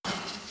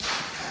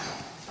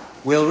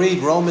We'll read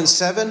Romans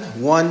 7,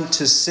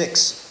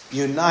 1-6.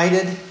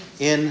 United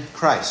in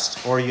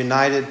Christ, or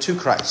united to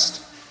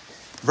Christ.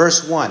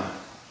 Verse 1.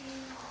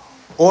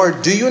 Or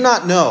do you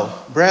not know,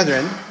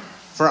 brethren,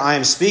 for I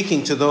am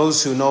speaking to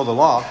those who know the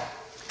law,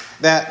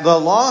 that the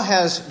law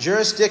has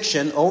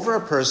jurisdiction over a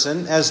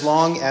person as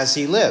long as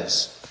he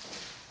lives?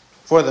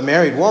 For the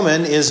married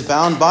woman is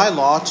bound by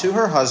law to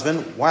her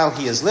husband while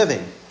he is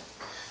living.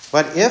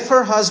 But if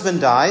her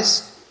husband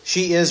dies,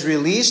 she is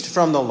released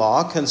from the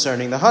law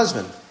concerning the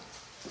husband.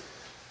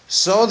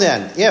 So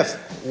then, if,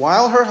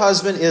 while her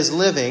husband is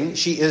living,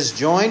 she is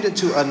joined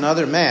to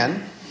another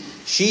man,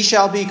 she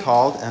shall be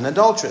called an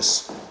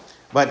adulteress.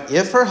 But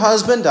if her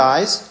husband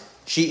dies,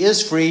 she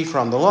is free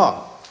from the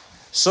law,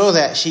 so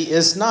that she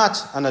is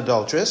not an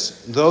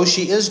adulteress, though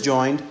she is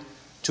joined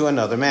to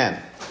another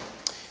man.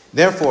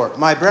 Therefore,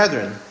 my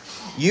brethren,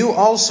 you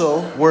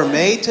also were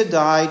made to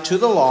die to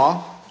the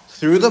law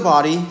through the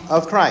body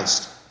of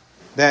Christ,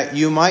 that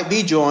you might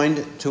be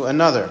joined to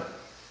another,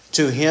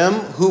 to him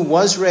who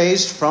was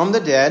raised from the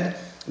dead,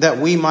 that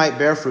we might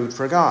bear fruit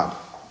for God.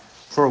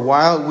 For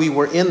while we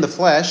were in the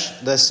flesh,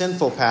 the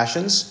sinful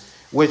passions,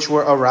 which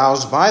were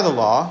aroused by the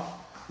law,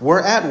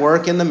 were at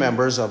work in the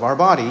members of our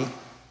body,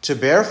 to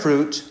bear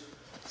fruit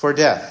for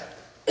death.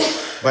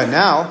 But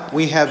now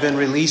we have been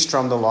released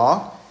from the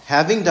law,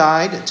 having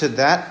died to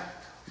that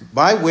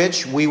by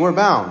which we were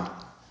bound,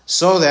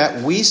 so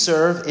that we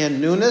serve in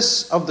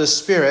newness of the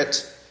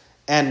Spirit,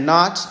 and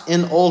not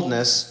in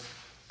oldness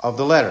of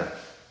the letter.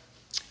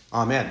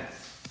 Amen.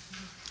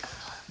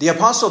 The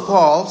Apostle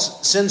Paul,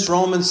 since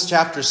Romans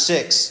chapter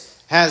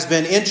 6, has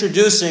been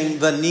introducing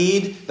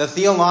the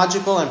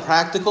theological and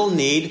practical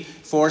need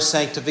for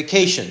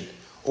sanctification,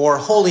 or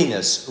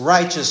holiness,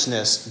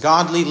 righteousness,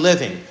 godly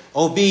living,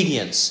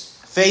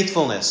 obedience,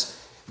 faithfulness.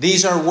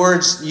 These are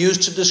words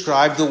used to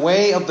describe the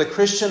way of the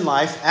Christian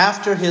life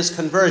after his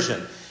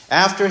conversion,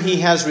 after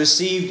he has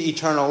received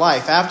eternal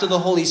life, after the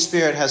Holy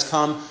Spirit has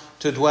come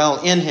to dwell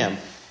in him.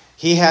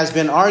 He has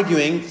been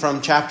arguing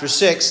from chapter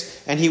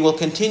 6, and he will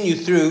continue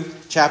through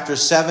chapter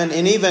 7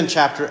 and even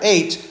chapter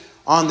 8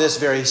 on this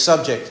very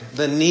subject,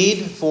 the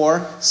need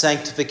for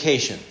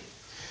sanctification.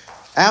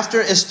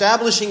 After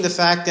establishing the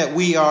fact that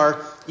we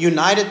are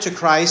united to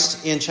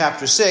Christ in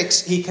chapter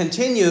 6, he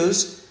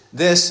continues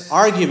this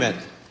argument.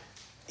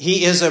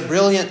 He is a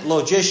brilliant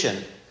logician.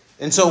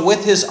 And so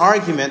with his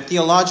argument,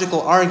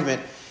 theological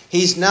argument,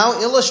 he's now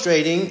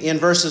illustrating in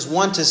verses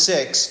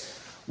 1-6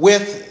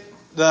 with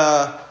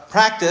the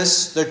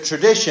practice, the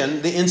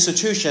tradition, the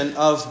institution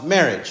of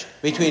marriage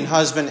between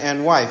husband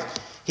and wife.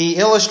 He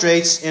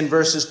illustrates in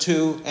verses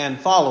 2 and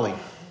following.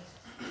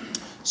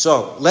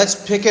 So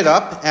let's pick it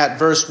up at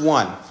verse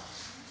 1.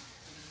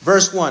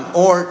 Verse 1,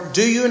 or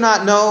do you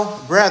not know,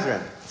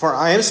 brethren, for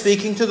I am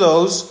speaking to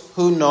those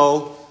who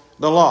know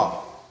the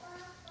law.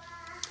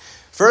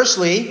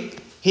 Firstly,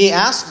 he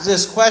asks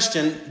this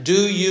question, do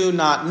you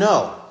not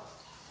know?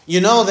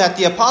 You know that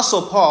the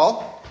Apostle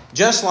Paul,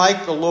 just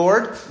like the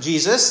Lord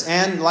Jesus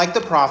and like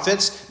the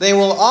prophets, they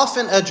will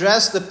often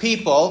address the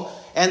people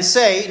and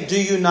say,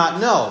 do you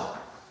not know?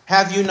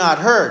 Have you not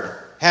heard?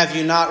 Have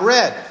you not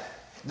read?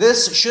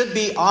 This should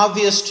be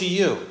obvious to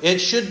you. It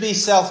should be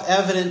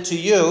self-evident to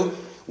you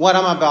what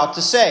I'm about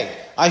to say.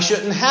 I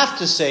shouldn't have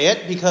to say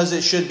it because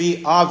it should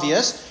be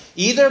obvious,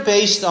 either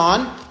based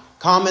on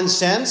common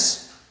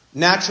sense,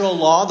 natural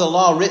law, the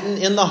law written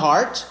in the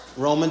heart,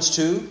 Romans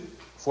 2,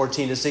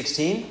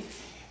 14-16,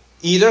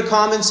 either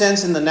common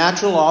sense in the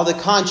natural law, the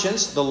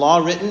conscience, the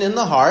law written in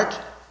the heart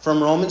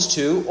from Romans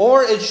 2,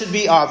 or it should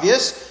be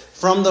obvious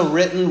from the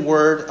written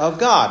word of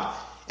God.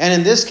 And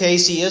in this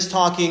case, he is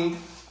talking,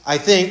 I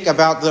think,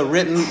 about the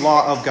written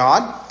law of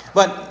God.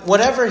 But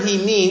whatever he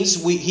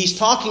means, he's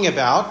talking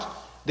about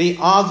the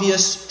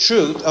obvious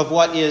truth of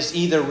what is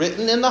either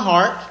written in the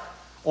heart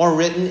or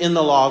written in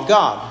the law of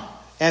God.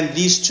 And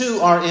these two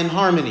are in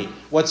harmony.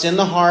 What's in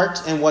the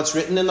heart and what's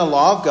written in the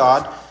law of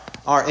God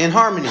are in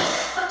harmony.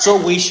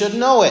 So we should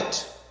know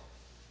it.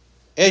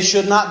 It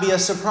should not be a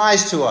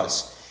surprise to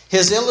us.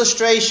 His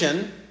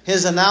illustration,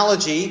 his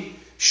analogy,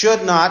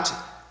 should not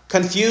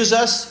confuse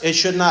us. It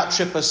should not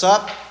trip us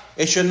up.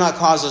 It should not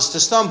cause us to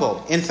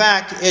stumble. In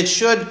fact, it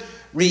should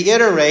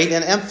reiterate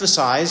and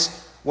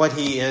emphasize what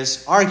he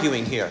is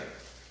arguing here.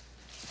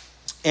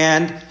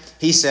 And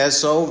he says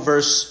so,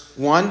 verse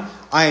 1,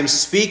 I am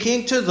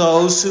speaking to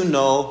those who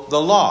know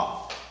the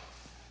law.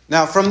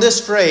 Now, from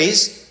this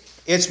phrase,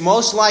 it's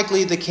most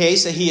likely the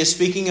case that he is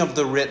speaking of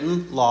the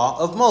written law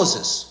of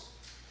Moses.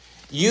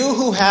 You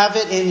who have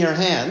it in your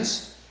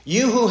hands,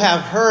 you who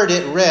have heard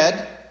it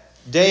read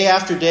day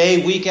after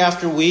day, week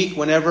after week,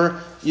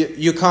 whenever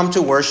you come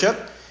to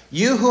worship,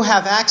 you who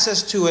have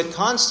access to it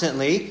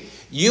constantly,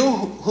 you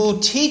who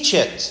teach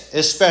it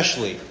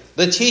especially,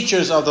 the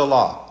teachers of the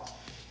law.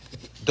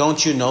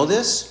 Don't you know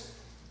this?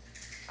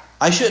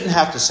 I shouldn't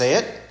have to say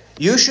it.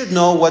 You should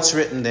know what's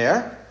written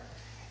there.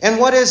 And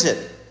what is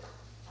it?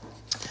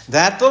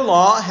 That the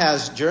law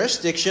has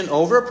jurisdiction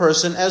over a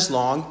person as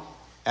long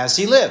as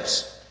he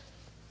lives.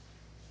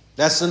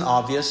 That's an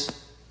obvious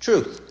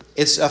truth.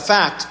 It's a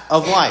fact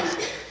of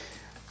life.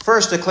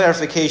 First, a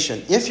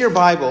clarification. If your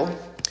Bible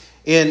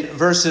in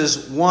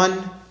verses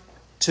 1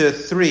 to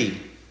 3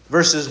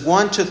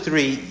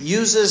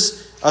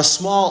 uses a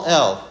small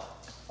l,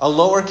 a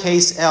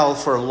lowercase l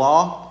for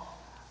law,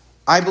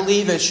 I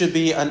believe it should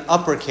be an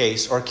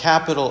uppercase or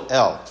capital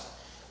L.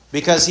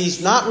 Because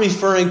he's not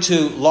referring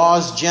to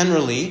laws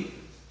generally,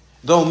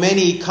 though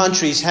many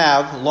countries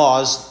have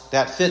laws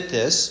that fit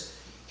this.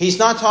 He's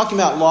not talking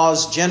about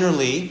laws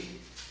generally,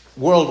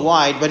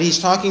 worldwide, but he's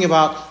talking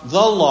about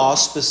the law,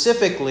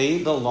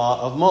 specifically the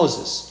law of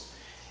Moses.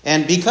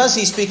 And because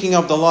he's speaking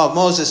of the law of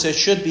Moses, it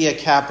should be a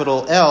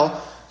capital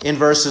L in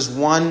verses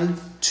 1,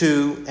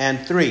 2, and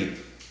 3.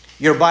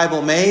 Your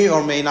Bible may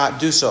or may not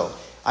do so.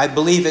 I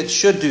believe it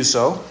should do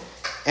so.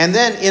 And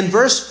then in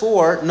verse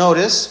 4,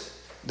 notice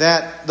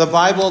that the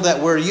Bible that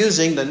we're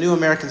using, the New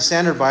American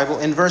Standard Bible,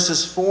 in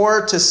verses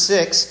 4 to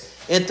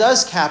 6, it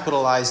does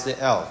capitalize the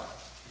L.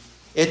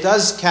 It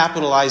does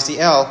capitalize the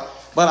L,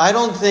 but I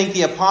don't think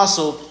the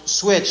apostle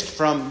switched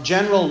from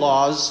general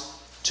laws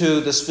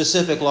to the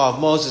specific law of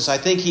Moses. I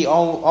think he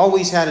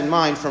always had in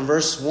mind from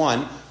verse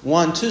 1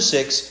 to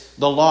 6,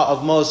 the law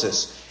of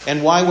Moses.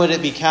 And why would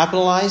it be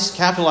capitalized?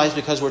 Capitalized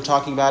because we're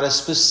talking about a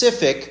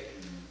specific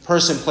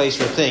person,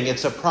 place, or thing.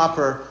 It's a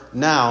proper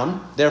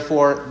noun,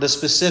 therefore the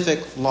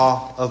specific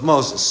law of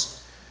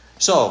Moses.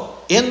 So,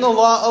 in the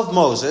law of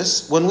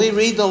Moses, when we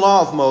read the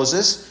law of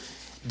Moses,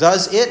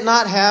 does it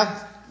not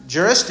have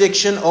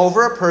jurisdiction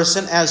over a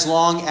person as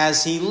long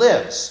as he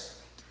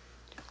lives?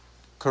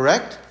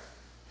 Correct?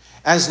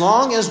 As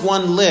long as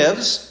one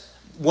lives,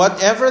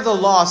 whatever the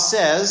law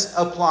says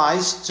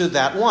applies to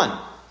that one.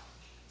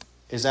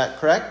 Is that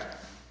correct?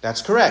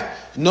 That's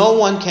correct. No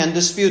one can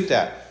dispute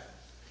that.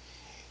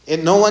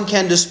 No one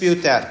can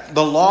dispute that.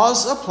 The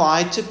laws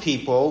apply to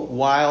people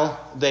while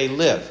they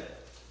live.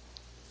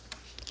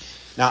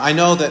 Now, I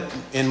know that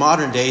in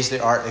modern days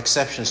there are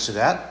exceptions to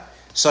that,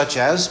 such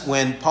as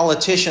when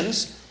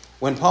politicians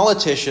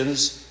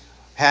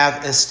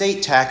have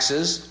estate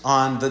taxes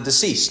on the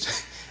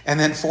deceased and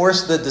then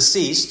force the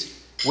deceased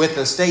with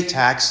estate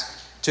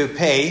tax to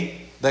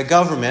pay the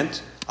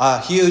government a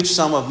huge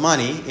sum of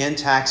money in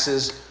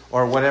taxes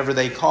or whatever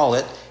they call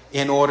it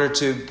in order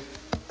to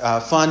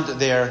fund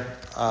their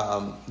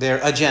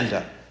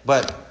agenda.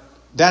 But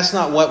that's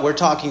not what we're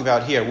talking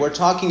about here. We're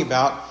talking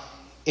about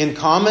in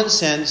common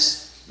sense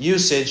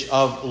usage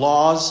of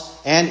laws,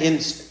 and in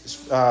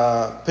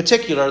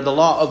particular the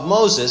law of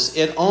Moses.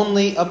 It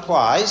only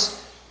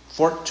applies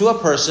to a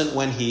person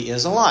when he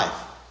is alive.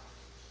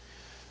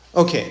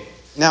 Okay,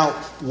 now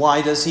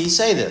why does he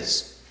say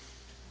this?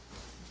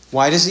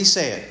 Why does he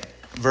say it?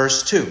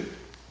 Verse 2.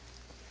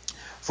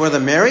 For the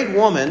married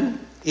woman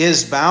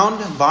is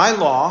bound by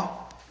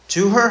law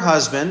to her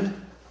husband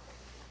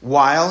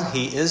while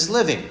he is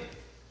living.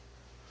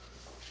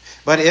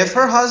 But if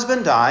her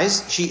husband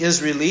dies, she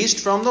is released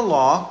from the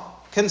law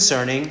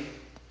concerning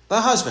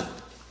the husband.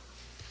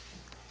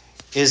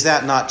 Is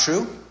that not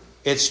true?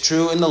 It's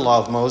true in the law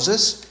of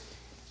Moses.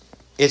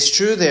 It's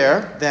true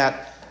there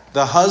that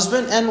the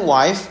husband and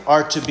wife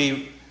are to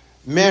be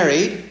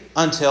married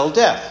until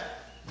death.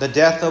 The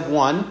death of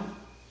one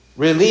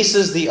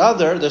releases the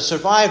other, the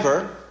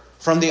survivor,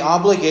 from the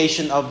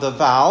obligation of the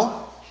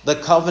vow, the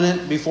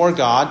covenant before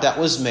God that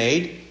was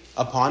made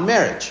upon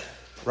marriage,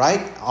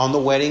 right? On the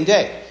wedding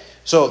day.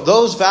 So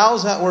those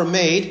vows that were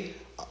made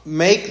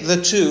make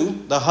the two,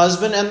 the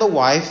husband and the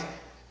wife,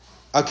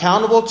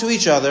 accountable to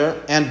each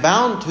other and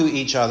bound to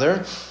each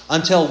other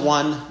until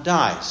one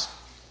dies.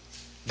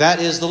 That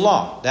is the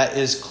law. That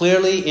is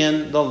clearly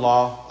in the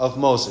law of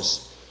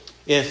Moses.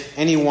 If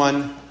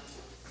anyone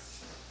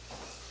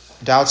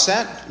doubts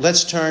that,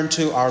 let's turn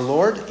to our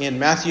Lord in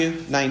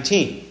Matthew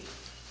 19.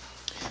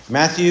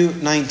 Matthew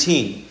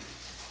 19.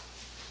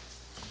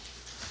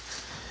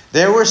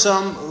 There were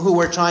some who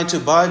were trying to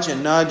budge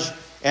and nudge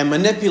and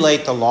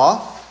manipulate the law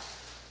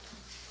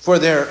for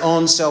their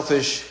own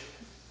selfish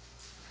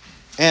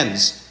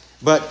ends.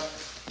 But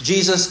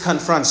Jesus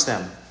confronts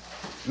them.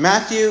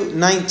 Matthew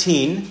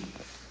 19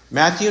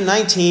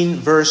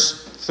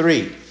 verse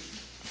 3.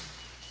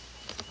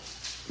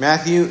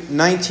 Matthew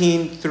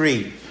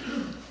 19:3.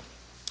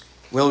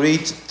 We'll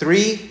read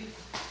 3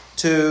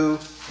 to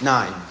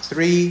 9.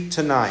 3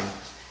 to 9.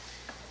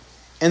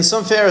 And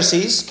some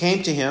Pharisees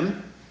came to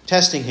him,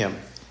 testing him,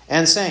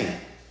 and saying,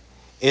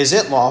 Is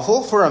it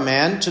lawful for a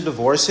man to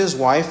divorce his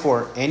wife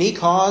for any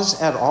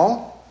cause at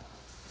all?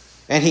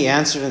 And he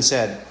answered and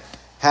said,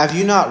 Have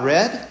you not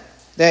read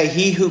that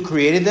he who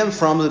created them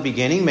from the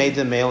beginning made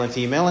them male and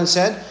female, and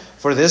said,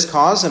 For this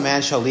cause a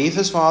man shall leave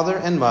his father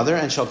and mother,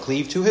 and shall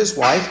cleave to his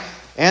wife,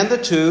 and the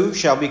two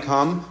shall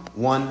become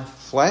one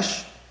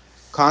flesh?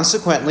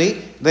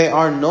 Consequently, they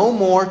are no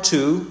more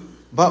two,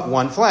 but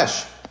one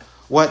flesh.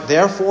 What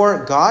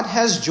therefore God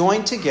has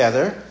joined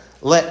together,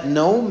 let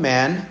no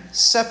man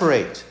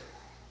separate.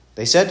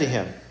 They said to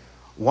him,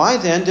 Why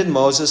then did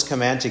Moses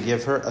command to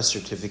give her a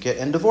certificate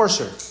and divorce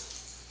her?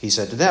 He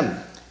said to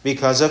them,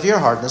 Because of your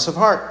hardness of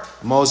heart,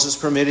 Moses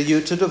permitted you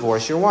to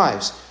divorce your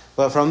wives.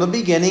 But from the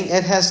beginning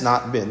it has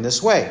not been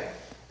this way.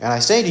 And I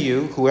say to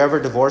you, whoever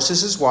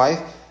divorces his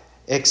wife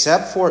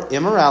except for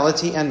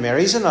immorality and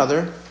marries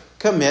another,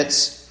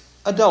 commits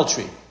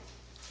adultery.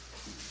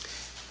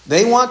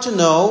 They want to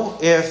know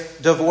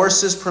if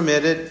divorce is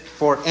permitted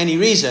for any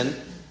reason,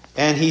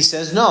 and he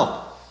says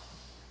no.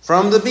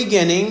 From the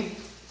beginning,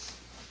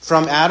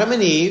 from Adam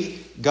and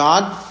Eve,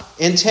 God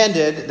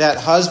intended that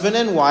husband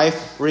and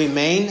wife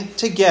remain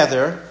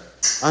together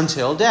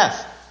until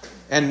death,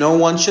 and no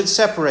one should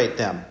separate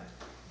them.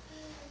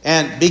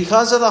 And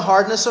because of the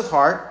hardness of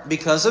heart,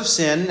 because of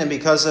sin, and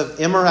because of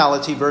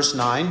immorality, verse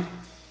 9,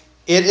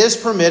 it is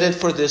permitted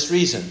for this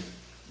reason.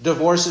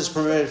 Divorce is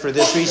permitted for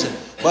this reason,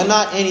 but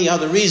not any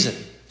other reason,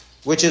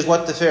 which is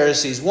what the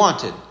Pharisees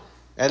wanted.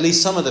 At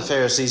least some of the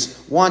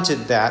Pharisees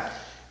wanted that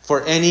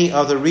for any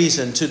other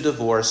reason to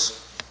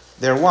divorce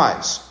their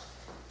wives.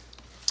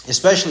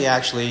 Especially,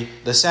 actually,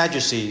 the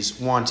Sadducees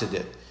wanted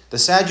it. The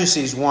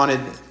Sadducees wanted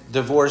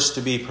divorce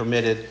to be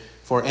permitted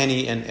for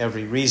any and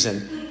every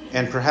reason.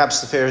 And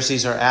perhaps the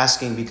Pharisees are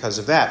asking because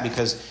of that,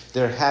 because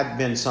there had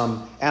been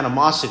some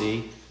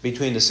animosity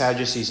between the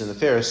Sadducees and the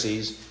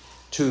Pharisees,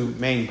 two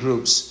main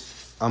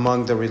groups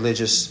among the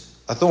religious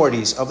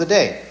authorities of the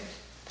day.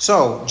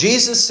 So,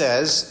 Jesus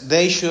says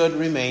they should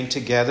remain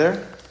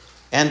together.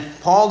 And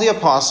Paul the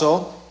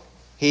Apostle,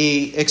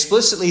 he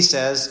explicitly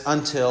says,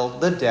 until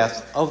the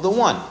death of the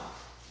one.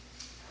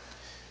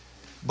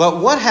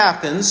 But what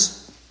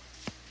happens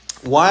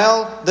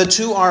while the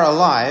two are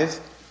alive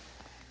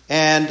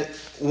and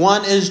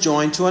one is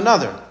joined to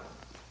another?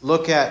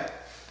 Look at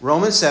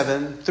Romans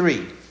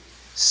 7:3.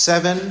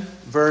 7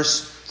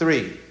 verse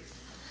 3.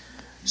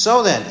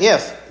 So then,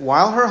 if,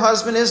 while her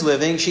husband is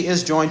living, she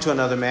is joined to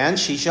another man,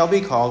 she shall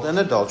be called an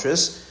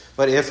adulteress.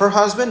 But if her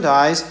husband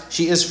dies,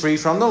 she is free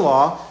from the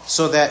law,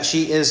 so that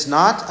she is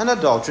not an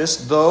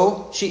adulteress,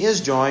 though she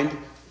is joined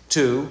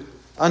to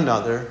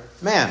another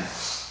man.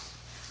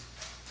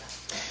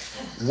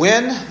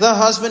 When the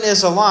husband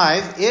is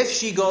alive, if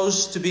she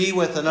goes to be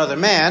with another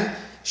man,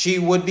 she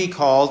would be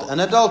called an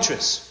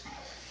adulteress.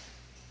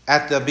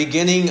 At the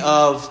beginning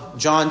of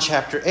John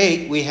chapter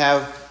 8, we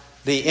have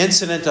the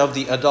incident of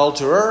the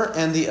adulterer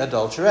and the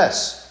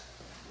adulteress.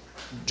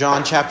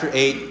 John chapter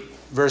 8,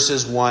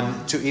 verses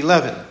 1 to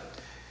 11.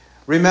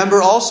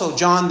 Remember also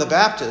John the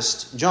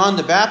Baptist. John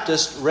the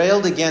Baptist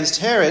railed against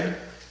Herod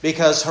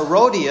because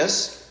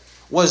Herodias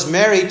was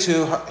married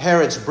to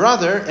Herod's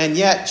brother, and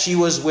yet she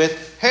was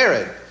with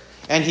Herod.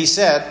 And he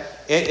said,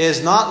 it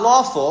is not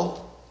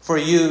lawful for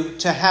you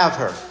to have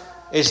her.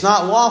 It's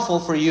not lawful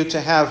for you to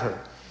have her.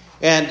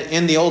 And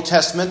in the Old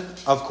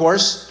Testament, of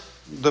course,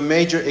 the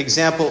major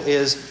example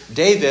is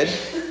David.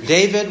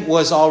 David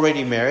was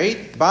already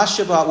married.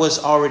 Bathsheba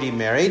was already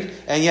married.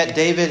 And yet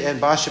David and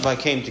Bathsheba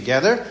came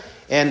together,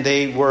 and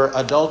they were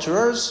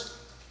adulterers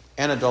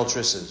and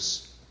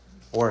adulteresses.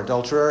 Or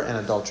adulterer and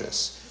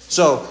adulteress.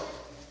 So,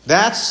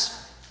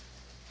 that's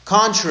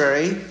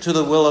contrary to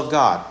the will of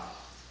God,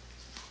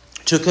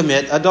 to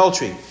commit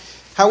adultery.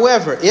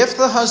 However, if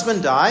the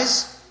husband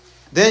dies,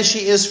 then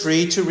she is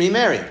free to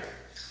remarry.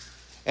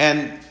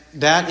 And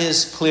that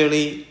is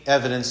clearly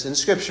evidenced in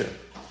Scripture.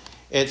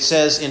 It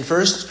says in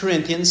 1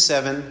 Corinthians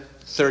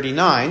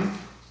 7:39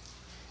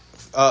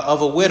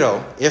 of a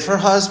widow, if her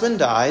husband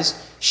dies,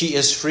 she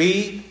is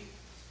free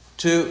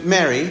to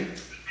marry,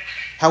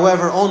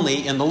 however,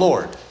 only in the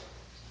Lord.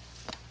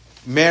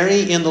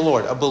 Marry in the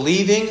Lord. A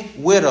believing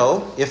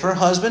widow, if her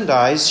husband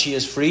dies, she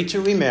is free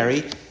to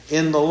remarry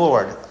in the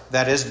Lord.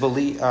 That is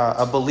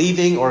a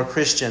believing or a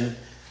Christian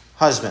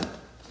husband.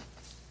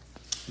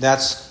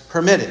 That's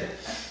permitted.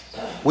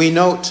 We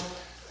note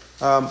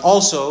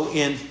also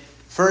in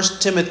 1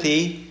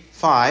 Timothy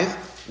 5,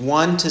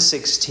 1 to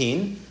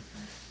 16.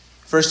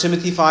 1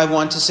 Timothy 5,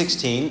 1 to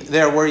 16.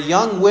 There were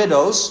young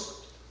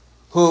widows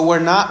who were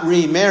not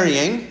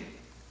remarrying,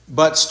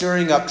 but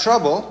stirring up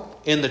trouble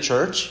in the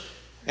church.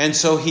 And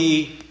so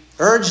he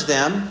urged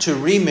them to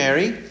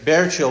remarry,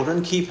 bear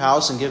children, keep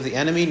house, and give the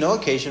enemy no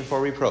occasion for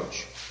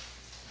reproach.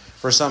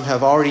 For some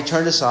have already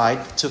turned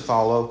aside to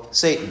follow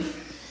Satan.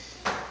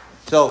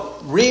 So,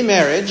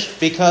 remarriage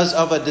because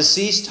of a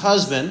deceased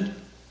husband,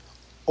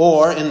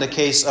 or in the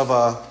case of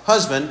a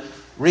husband,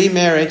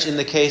 remarriage in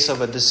the case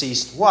of a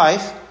deceased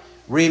wife,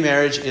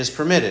 remarriage is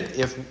permitted.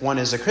 If one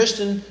is a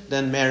Christian,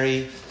 then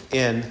marry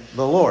in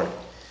the Lord.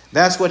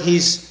 That's what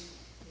he's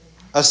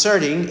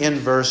asserting in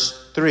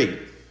verse 3.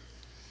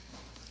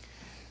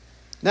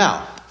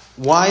 Now,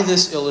 why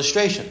this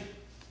illustration?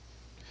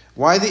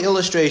 Why the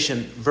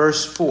illustration?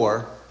 Verse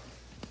 4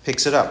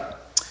 picks it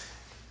up.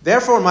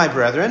 Therefore, my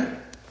brethren,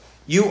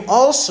 you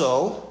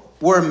also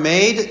were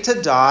made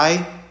to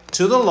die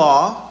to the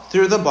law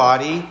through the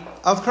body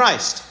of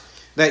Christ,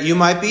 that you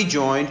might be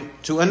joined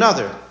to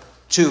another,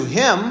 to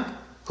him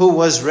who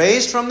was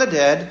raised from the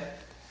dead,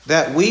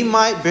 that we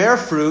might bear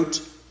fruit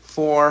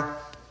for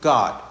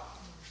God.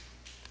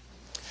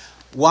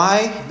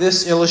 Why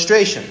this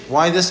illustration?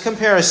 Why this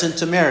comparison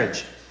to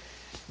marriage?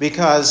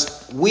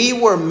 Because we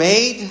were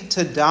made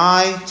to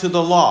die to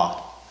the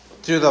law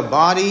through the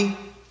body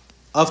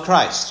of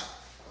Christ.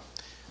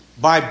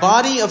 By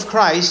body of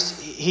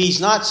Christ,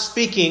 he's not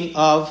speaking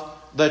of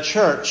the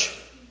church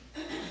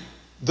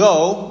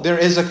though there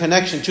is a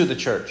connection to the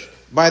church.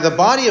 By the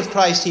body of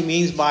Christ, he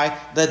means by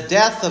the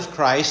death of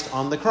Christ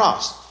on the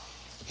cross.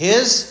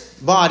 His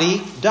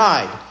body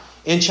died.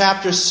 In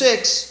chapter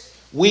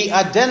 6, we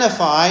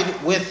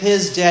identified with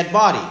his dead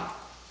body.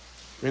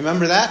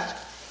 Remember that?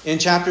 In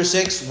chapter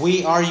 6,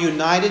 we are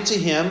united to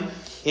him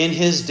in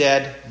his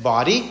dead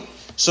body.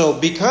 So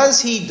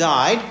because he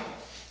died,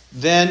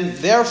 then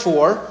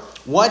therefore,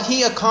 what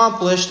he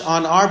accomplished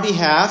on our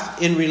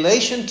behalf in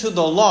relation to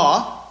the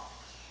law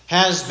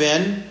has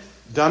been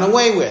done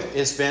away with.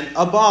 It's been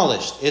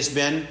abolished. It's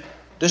been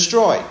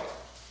destroyed.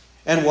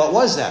 And what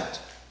was that?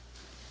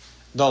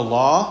 The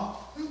law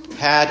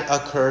had a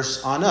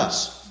curse on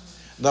us.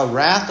 The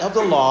wrath of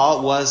the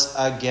law was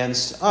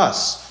against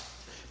us.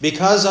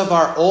 Because of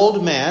our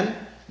old man,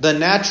 the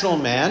natural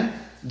man,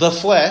 the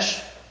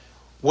flesh,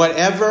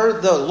 whatever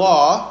the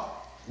law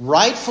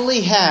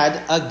rightfully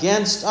had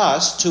against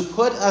us to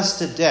put us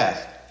to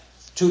death,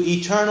 to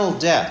eternal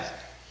death,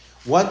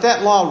 what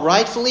that law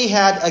rightfully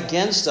had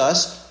against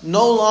us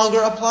no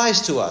longer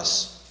applies to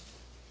us.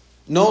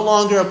 No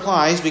longer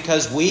applies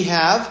because we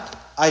have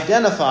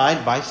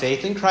identified by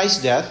faith in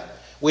Christ's death.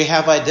 We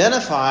have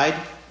identified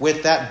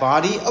with that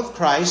body of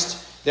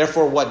Christ.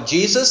 Therefore, what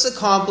Jesus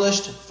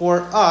accomplished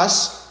for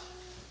us,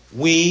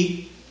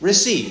 we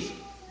receive.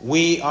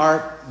 We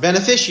are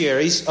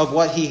beneficiaries of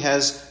what he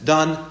has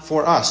done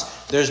for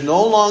us. There's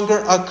no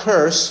longer a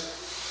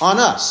curse on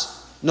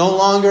us. No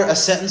longer a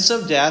sentence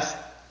of death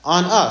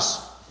on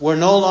us. We're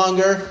no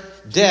longer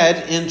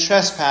dead in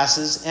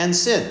trespasses and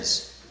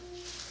sins.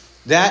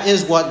 That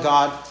is what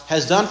God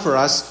has done for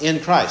us in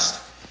Christ.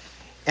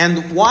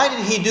 And why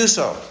did he do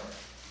so?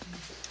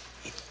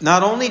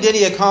 Not only did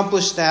he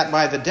accomplish that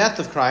by the death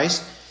of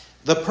Christ,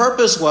 the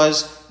purpose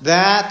was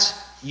that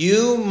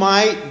you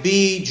might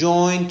be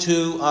joined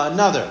to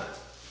another.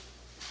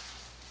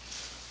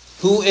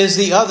 Who is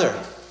the other?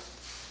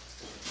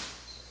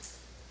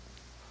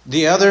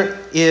 The other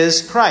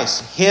is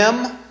Christ,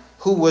 him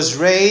who was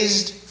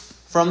raised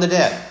from the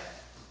dead.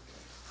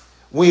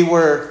 We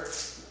were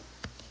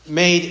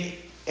made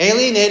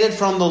alienated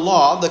from the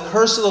law, the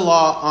curse of the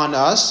law on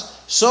us,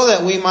 so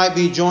that we might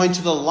be joined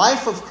to the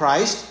life of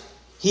Christ,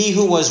 he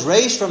who was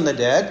raised from the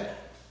dead,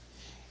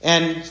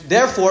 and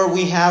therefore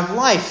we have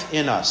life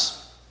in us.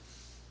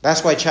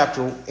 That's why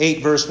chapter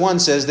 8 verse 1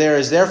 says, there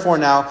is therefore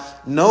now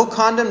no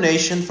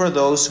condemnation for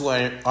those who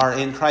are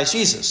in Christ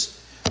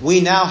Jesus.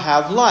 We now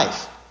have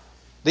life.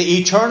 The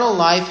eternal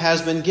life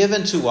has been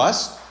given to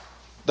us.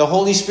 The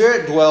Holy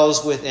Spirit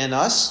dwells within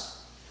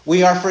us.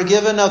 We are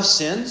forgiven of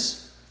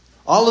sins.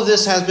 All of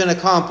this has been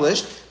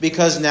accomplished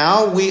because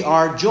now we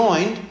are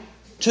joined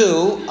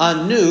to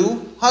a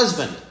new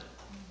husband.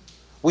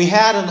 We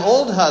had an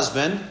old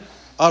husband,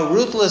 a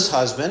ruthless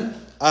husband,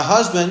 a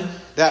husband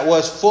that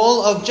was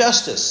full of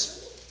justice,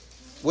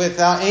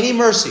 without any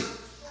mercy.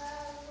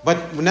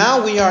 But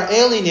now we are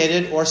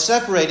alienated or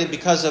separated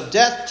because of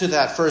death to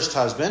that first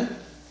husband,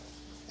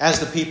 as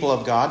the people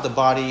of God, the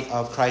body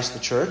of Christ, the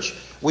church.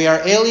 We are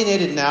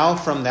alienated now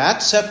from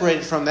that,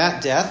 separated from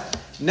that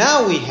death.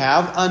 Now we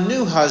have a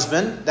new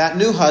husband. That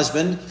new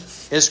husband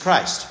is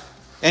Christ.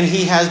 And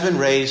he has been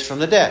raised from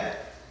the dead.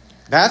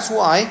 That's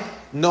why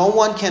no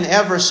one can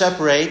ever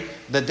separate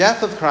the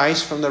death of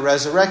Christ from the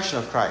resurrection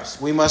of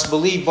Christ. We must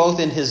believe both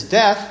in his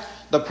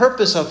death, the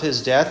purpose of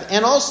his death,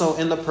 and also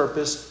in the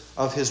purpose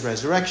of his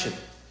resurrection.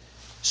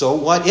 So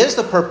what is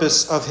the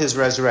purpose of his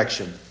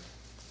resurrection?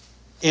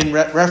 In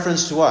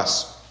reference to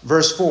us,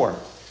 verse 4.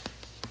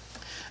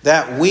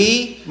 That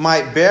we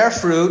might bear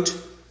fruit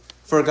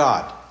for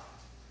God.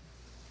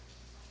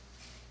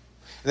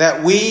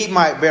 That we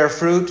might bear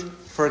fruit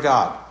for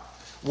God.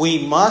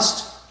 We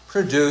must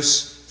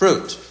produce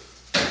fruit.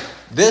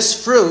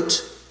 This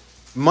fruit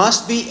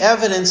must be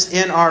evidenced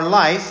in our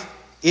life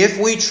if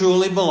we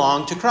truly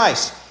belong to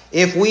Christ.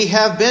 If we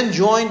have been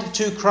joined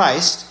to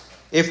Christ,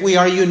 if we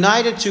are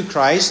united to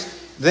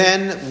Christ,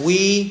 then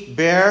we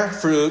bear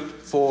fruit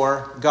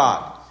for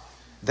God.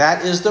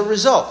 That is the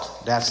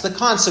result. That's the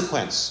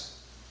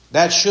consequence.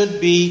 That should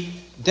be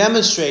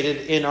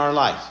demonstrated in our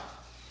life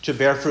to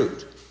bear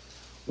fruit.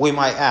 We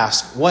might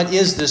ask, what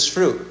is this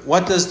fruit?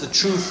 What does the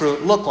true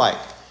fruit look like?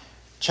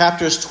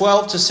 Chapters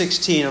 12 to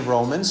 16 of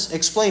Romans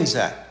explains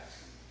that.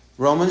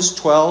 Romans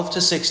 12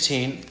 to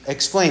 16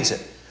 explains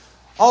it.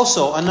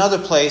 Also, another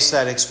place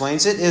that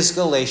explains it is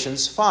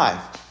Galatians 5.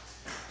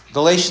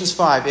 Galatians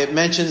 5, it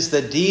mentions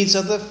the deeds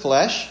of the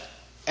flesh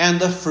and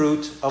the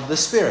fruit of the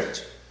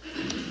Spirit.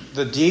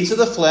 The deeds of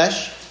the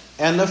flesh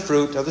and the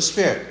fruit of the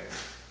Spirit.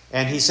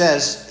 And he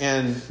says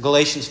in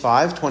Galatians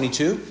 5,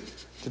 22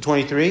 to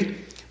 23,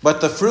 but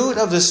the fruit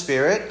of the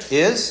Spirit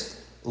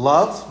is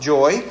love,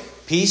 joy,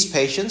 peace,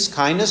 patience,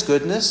 kindness,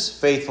 goodness,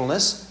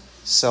 faithfulness,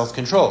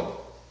 self-control.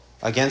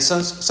 Against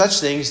such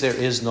things there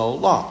is no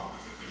law.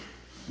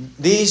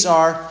 These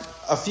are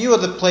a few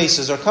of the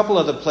places, or a couple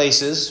of the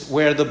places,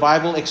 where the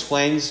Bible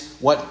explains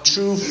what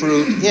true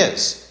fruit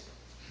is.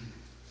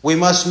 We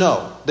must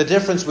know the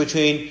difference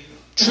between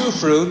true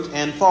fruit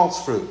and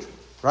false fruit,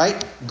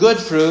 right? Good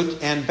fruit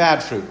and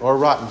bad fruit, or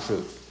rotten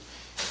fruit.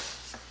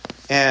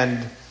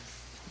 And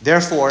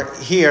therefore,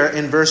 here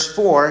in verse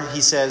 4, he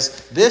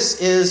says,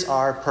 this is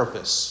our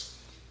purpose.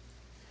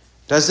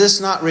 Does this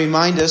not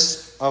remind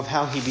us of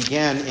how he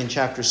began in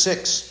chapter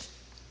 6?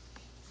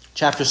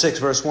 Chapter 6,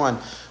 verse 1.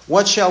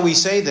 What shall we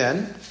say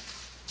then?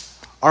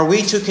 Are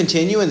we to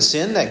continue in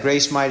sin that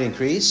grace might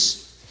increase?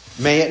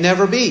 May it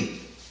never be.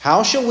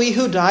 How shall we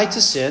who died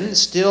to sin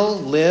still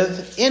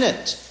live in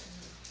it?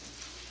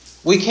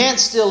 We can't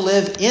still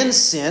live in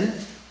sin.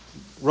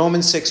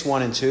 Romans 6,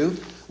 1 and 2.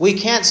 We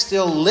can't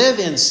still live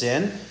in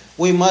sin.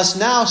 We must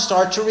now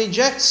start to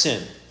reject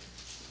sin.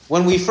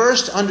 When we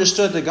first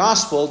understood the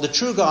gospel, the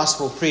true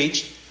gospel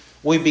preached,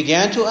 we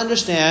began to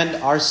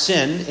understand our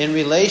sin in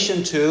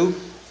relation to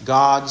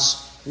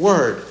God's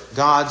word,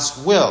 God's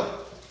will.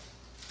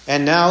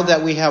 And now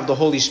that we have the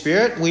Holy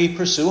Spirit, we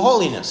pursue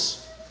holiness.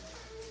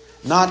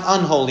 Not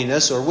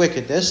unholiness or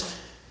wickedness,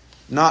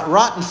 not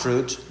rotten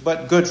fruit,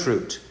 but good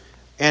fruit.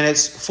 And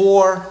it's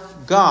for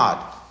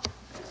God,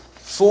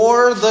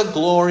 for the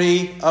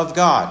glory of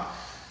God.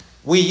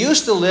 We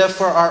used to live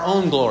for our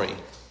own glory,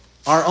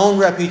 our own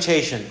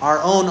reputation, our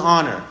own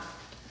honor.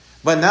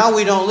 But now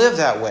we don't live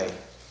that way.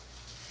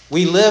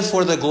 We live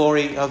for the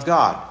glory of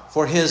God,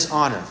 for His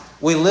honor.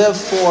 We live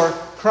for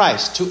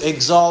Christ, to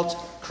exalt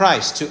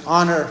Christ, to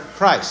honor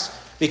Christ,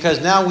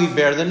 because now we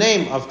bear the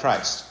name of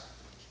Christ.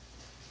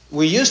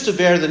 We used to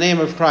bear the name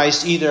of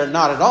Christ either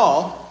not at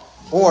all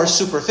or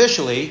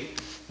superficially,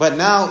 but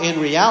now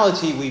in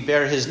reality we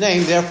bear His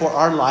name, therefore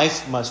our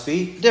life must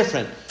be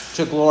different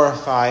to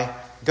glorify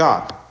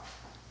God.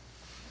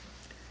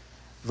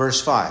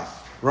 Verse 5,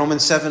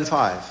 Romans 7,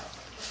 5.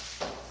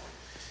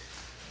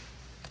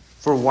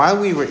 For while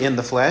we were in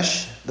the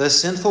flesh, the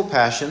sinful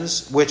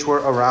passions which were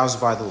aroused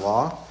by the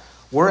law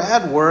were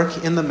at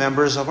work in the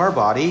members of our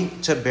body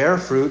to bear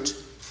fruit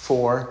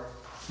for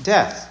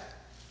death.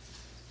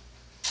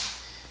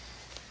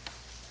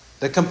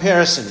 The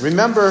comparison.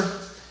 Remember,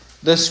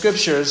 the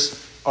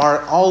scriptures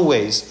are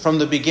always, from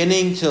the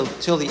beginning till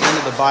the end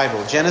of the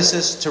Bible,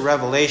 Genesis to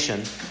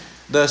Revelation,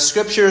 the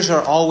scriptures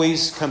are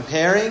always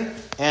comparing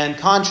and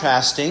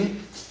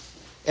contrasting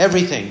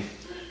everything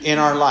in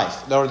our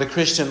life, or the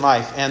Christian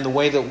life, and the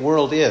way the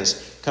world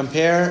is.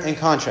 Compare and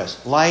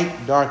contrast.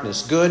 Light,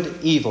 darkness, good,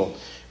 evil.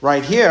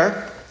 Right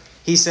here,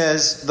 he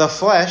says the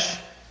flesh,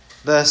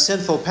 the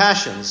sinful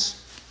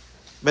passions.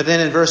 But then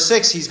in verse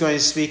 6, he's going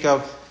to speak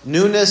of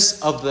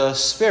newness of the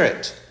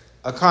Spirit,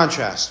 a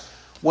contrast.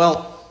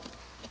 Well,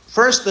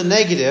 first the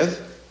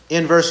negative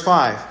in verse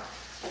 5.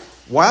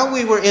 While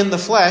we were in the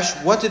flesh,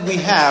 what did we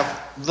have?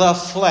 The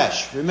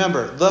flesh.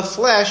 Remember, the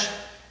flesh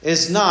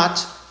is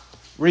not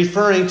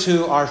referring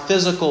to our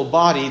physical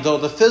body, though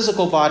the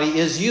physical body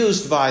is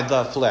used by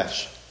the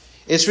flesh.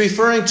 It's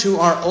referring to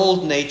our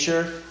old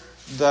nature,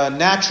 the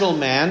natural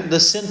man, the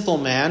sinful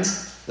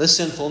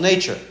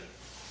nature.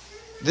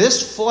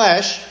 This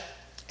flesh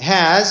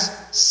has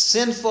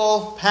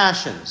sinful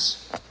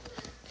passions.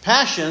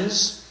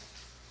 Passions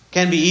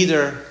can be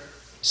either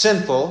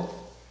sinful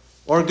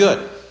or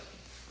good.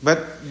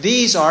 But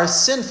these are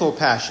sinful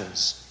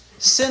passions,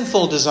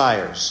 sinful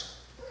desires,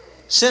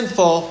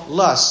 sinful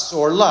lusts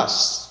or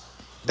lusts.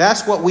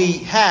 That's what we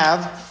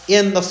have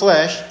in the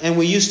flesh, and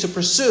we used to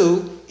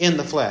pursue in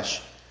the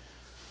flesh.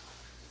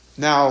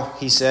 Now,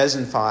 he says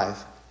in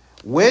 5,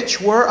 which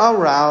were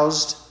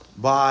aroused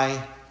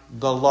by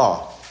the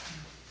law.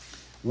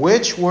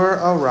 Which were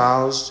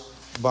aroused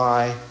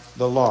by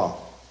the law.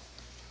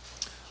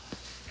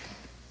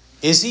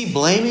 Is he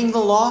blaming the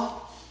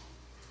law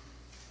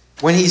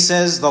when he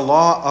says the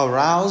law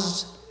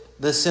aroused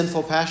the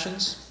sinful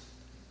passions?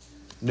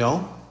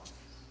 No.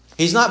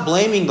 He's not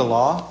blaming the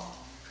law.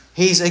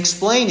 He's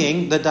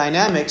explaining the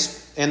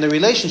dynamics and the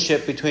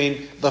relationship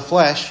between the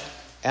flesh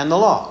and the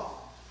law.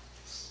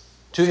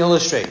 To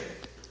illustrate,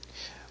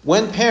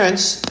 when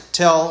parents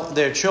tell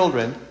their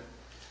children,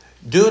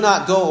 do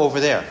not go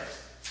over there,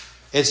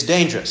 it's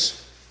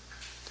dangerous.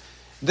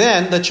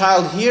 Then the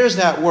child hears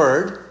that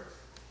word,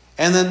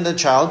 and then the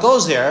child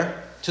goes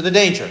there to the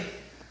danger.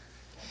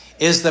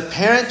 Is the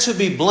parent to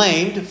be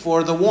blamed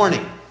for the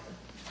warning?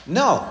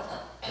 No.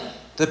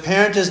 The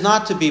parent is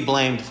not to be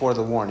blamed for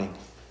the warning.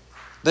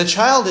 The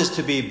child is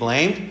to be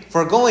blamed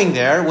for going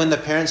there when the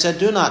parent said,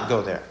 do not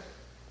go there.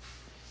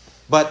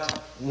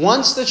 But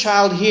once the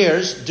child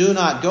hears, do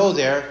not go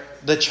there,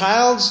 the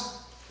child's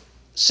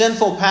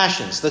sinful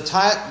passions,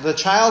 the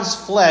child's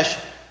flesh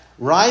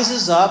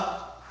rises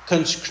up,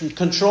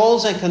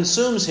 controls and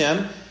consumes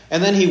him,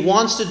 and then he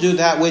wants to do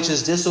that which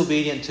is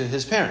disobedient to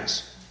his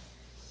parents.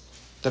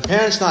 The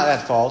parent's not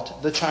at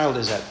fault, the child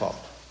is at fault.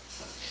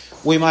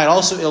 We might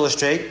also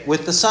illustrate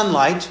with the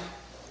sunlight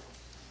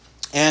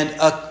and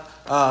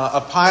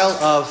a pile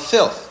of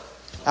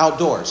filth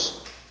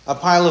outdoors. A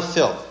pile of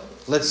filth.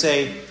 Let's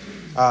say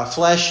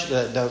flesh,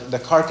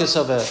 the carcass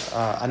of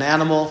an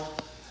animal,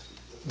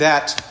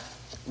 that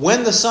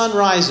when the sun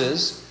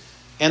rises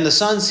and the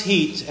sun's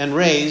heat and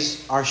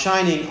rays are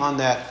shining on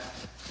that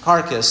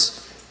carcass,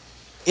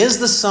 is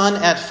the sun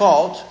at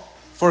fault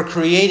for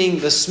creating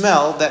the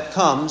smell that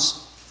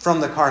comes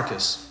from the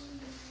carcass?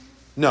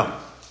 No.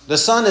 The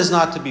son is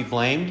not to be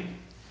blamed.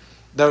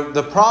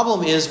 The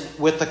problem is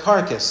with the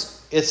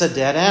carcass. It's a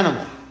dead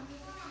animal.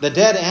 The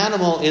dead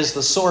animal is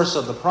the source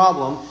of the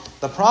problem.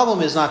 The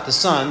problem is not the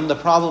son. The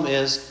problem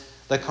is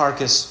the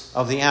carcass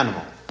of the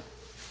animal.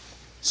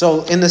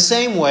 So in the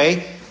same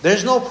way,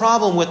 there's no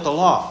problem with the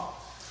law.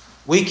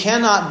 We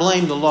cannot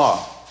blame the law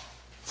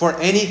for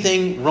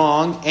anything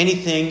wrong,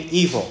 anything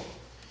evil.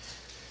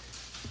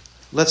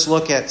 Let's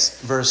look at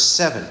verse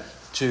 7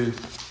 to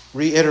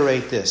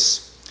reiterate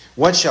this.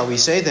 What shall we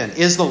say then?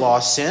 Is the law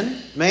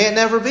sin? May it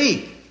never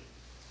be.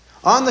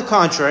 On the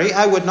contrary,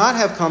 I would not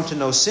have come to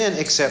know sin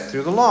except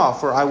through the law,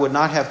 for I would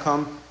not have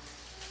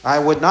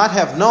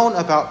known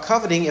about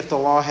coveting if the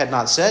law had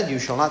not said, you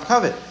shall not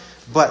covet.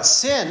 But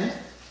sin,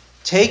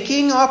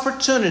 taking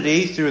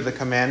opportunity through the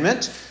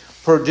commandment,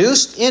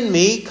 produced in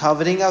me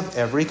coveting of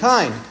every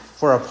kind.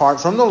 For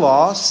apart from the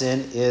law,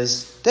 sin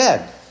is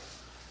dead.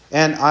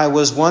 And I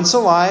was once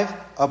alive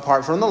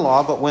apart from the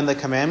law, but when the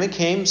commandment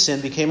came,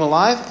 sin became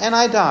alive, and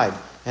I died.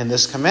 And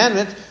this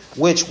commandment,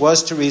 which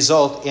was to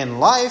result in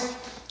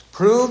life,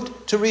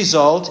 proved to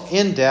result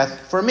in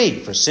death for me.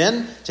 For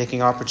sin,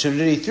 taking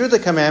opportunity through the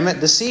commandment,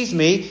 deceived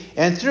me,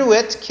 and through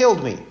it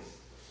killed me.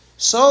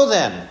 So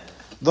then,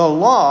 the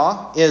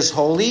law is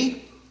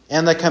holy,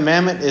 and the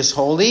commandment is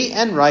holy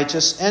and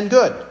righteous and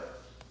good.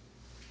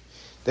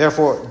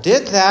 Therefore,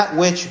 did that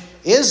which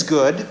is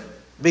good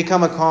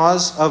become a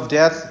cause of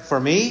death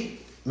for me?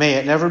 May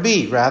it never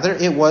be. Rather,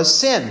 it was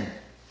sin,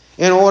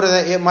 in order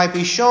that it might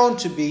be shown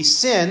to be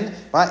sin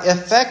by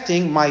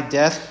effecting my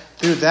death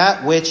through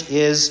that which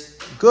is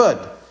good,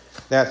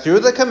 that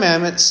through the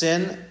commandment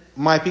sin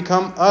might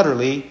become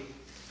utterly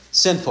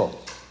sinful.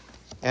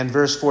 And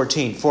verse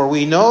 14, for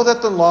we know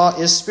that the law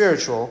is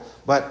spiritual,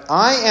 but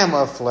I am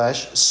of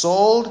flesh,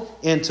 sold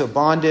into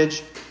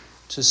bondage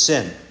to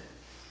sin.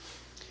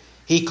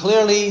 He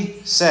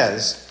clearly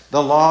says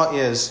the law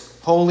is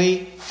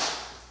holy,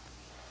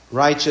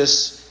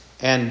 righteous,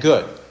 and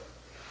good.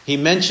 He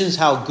mentions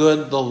how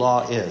good the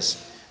law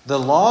is. The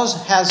law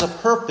has a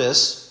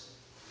purpose,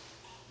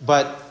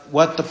 but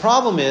what the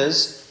problem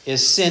is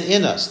sin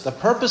in us. The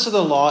purpose of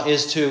the law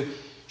is to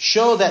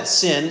show that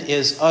sin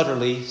is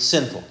utterly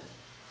sinful.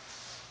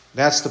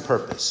 That's the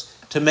purpose.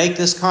 To make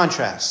this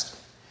contrast.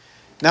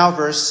 Now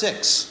verse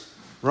 6.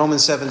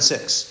 Romans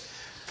 7:6.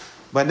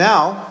 But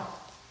now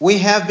we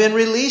have been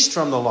released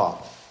from the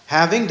law,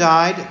 having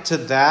died to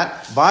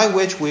that by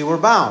which we were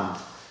bound,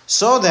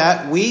 so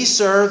that we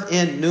serve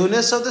in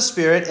newness of the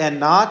Spirit and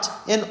not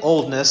in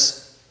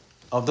oldness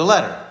of the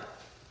letter.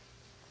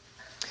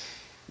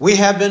 We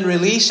have been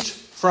released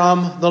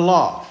from the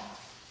law.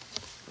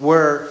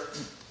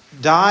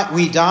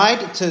 We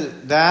died to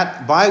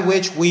that by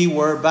which we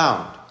were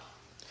bound.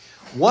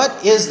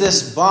 What is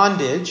this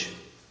bondage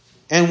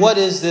and what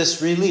is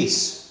this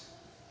release?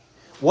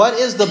 What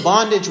is the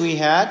bondage we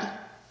had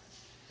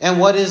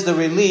and what is the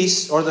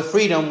release or the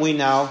freedom we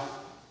now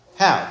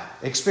have,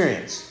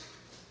 experience?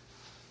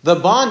 The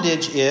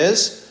bondage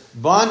is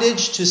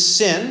bondage to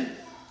sin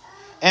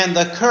and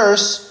the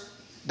curse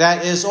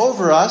that is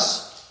over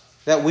us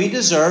that we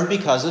deserve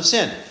because of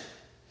sin.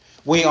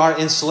 We are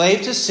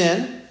enslaved to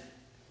sin,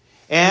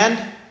 and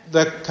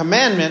the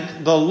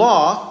commandment, the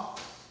law,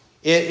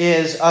 it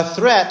is a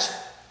threat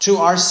to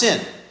our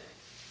sin.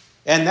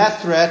 And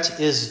that threat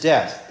is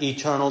death,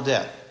 eternal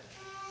death.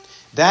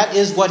 That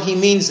is what he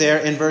means there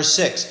in verse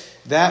 6.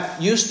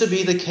 That used to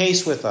be the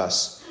case with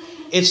us.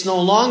 It's no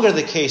longer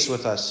the case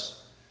with us.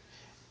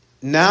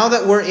 Now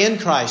that we're in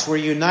Christ, we're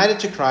united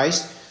to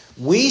Christ,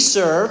 we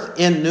serve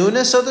in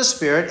newness of the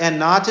Spirit and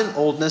not in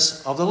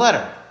oldness of the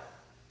letter.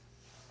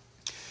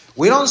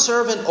 We don't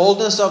serve in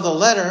oldness of the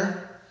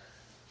letter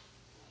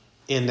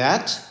in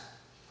that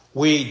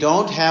we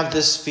don't have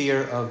this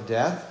fear of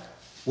death.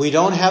 We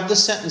don't have the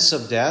sentence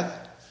of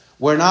death.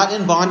 We're not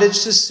in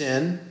bondage to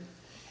sin.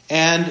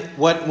 And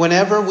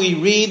whenever we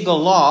read the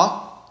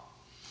law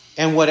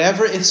and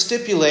whatever it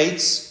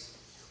stipulates,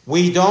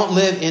 we don't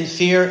live in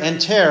fear and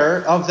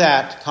terror of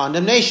that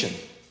condemnation.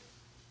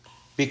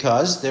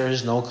 Because there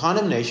is no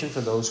condemnation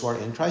for those who are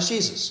in Christ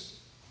Jesus.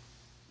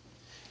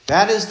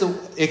 That is the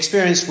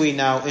experience we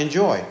now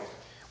enjoy.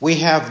 We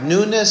have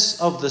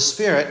newness of the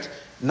Spirit,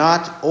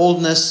 not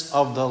oldness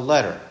of the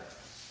letter.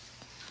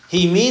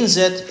 He means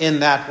it in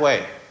that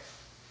way.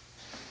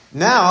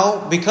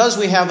 Now, because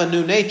we have a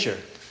new nature,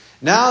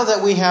 now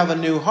that we have a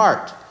new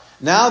heart,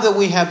 now that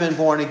we have been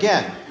born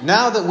again,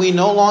 now that we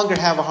no longer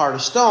have a heart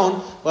of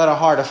stone, but a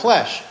heart of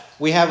flesh,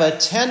 we have a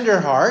tender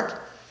heart.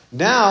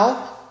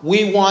 Now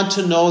we want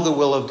to know the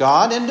will of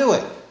God and do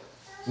it.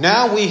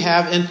 Now we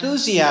have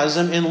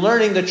enthusiasm in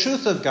learning the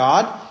truth of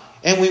God,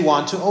 and we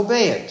want to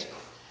obey it.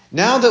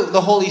 Now that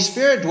the Holy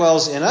Spirit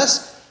dwells in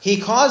us,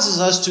 He causes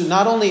us to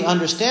not only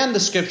understand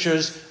the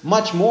Scriptures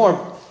much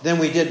more than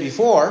we did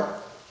before,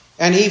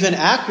 and even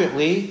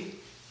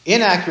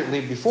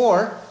inaccurately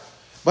before,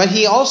 but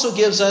He also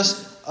gives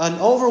us an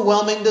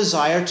overwhelming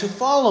desire to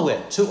follow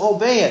it, to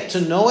obey it,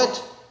 to know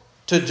it,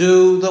 to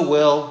do the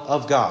will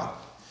of God.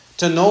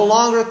 To no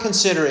longer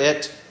consider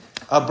it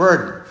a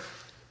burden.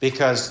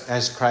 Because,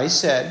 as Christ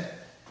said,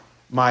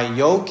 My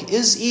yoke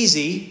is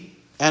easy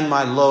and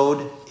my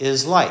load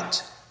is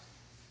light.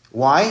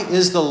 Why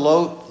is the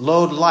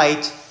load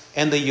light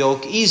and the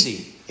yoke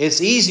easy? It's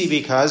easy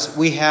because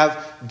we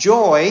have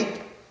joy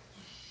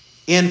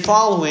in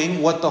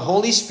following what the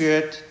Holy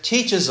Spirit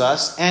teaches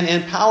us and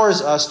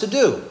empowers us to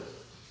do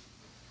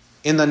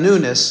in the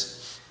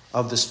newness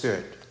of the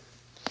Spirit.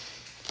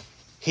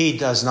 He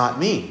does not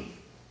mean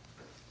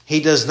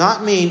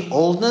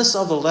oldness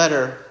of the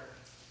letter.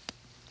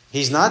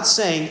 He's not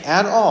saying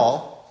at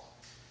all,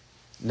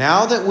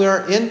 now that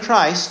we're in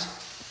Christ,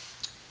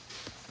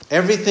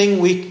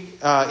 everything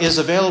is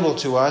available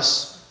to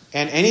us,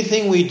 and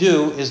anything we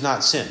do is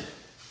not sin.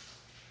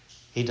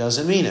 He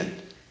doesn't mean it.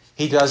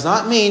 He does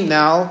not mean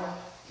now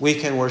we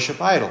can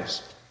worship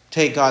idols,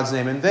 take God's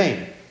name in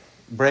vain,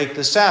 break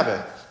the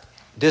Sabbath,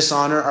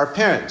 dishonor our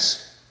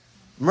parents,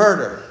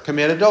 murder,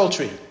 commit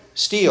adultery,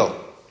 steal,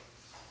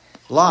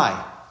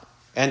 lie,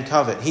 and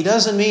covet. He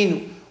doesn't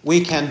mean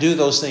we can do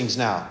those things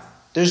now.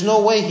 There's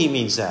no way he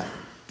means that.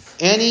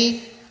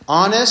 Any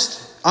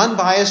honest,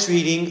 unbiased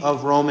reading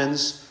of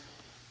Romans,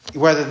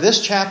 whether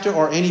this chapter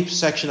or any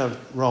section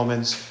of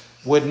Romans,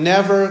 would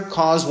never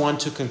cause one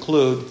to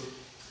conclude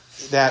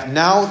that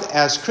now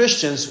as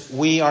Christians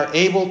we are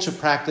able to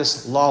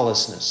practice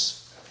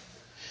lawlessness.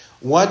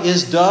 What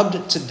is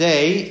dubbed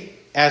today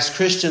as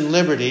Christian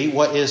liberty,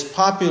 what is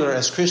popular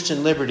as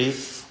Christian liberty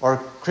or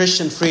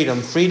Christian freedom,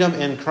 freedom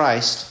in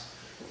Christ,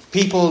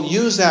 people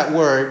use that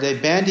word, they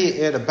bandy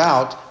it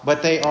about,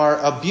 but they are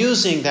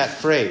abusing that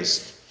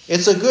phrase.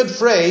 It's a good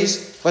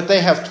phrase, but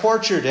they have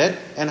tortured it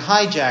and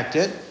hijacked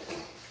it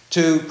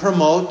to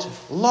promote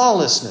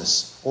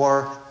lawlessness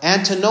or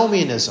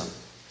antinomianism.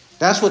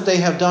 That's what they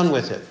have done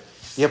with it.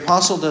 The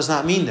apostle does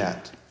not mean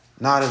that.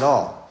 Not at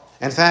all.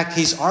 In fact,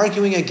 he's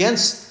arguing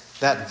against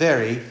that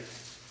very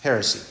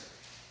heresy.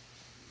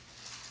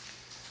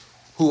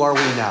 Who are we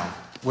now?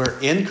 We're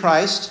in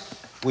Christ.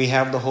 We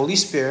have the Holy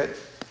Spirit.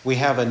 We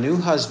have a new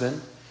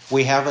husband.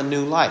 We have a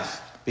new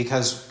life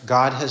because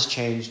God has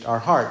changed our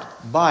heart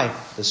by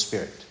the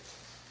Spirit.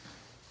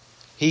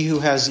 He who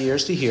has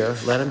ears to hear,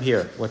 let him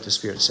hear what the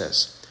Spirit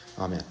says.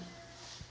 Amen.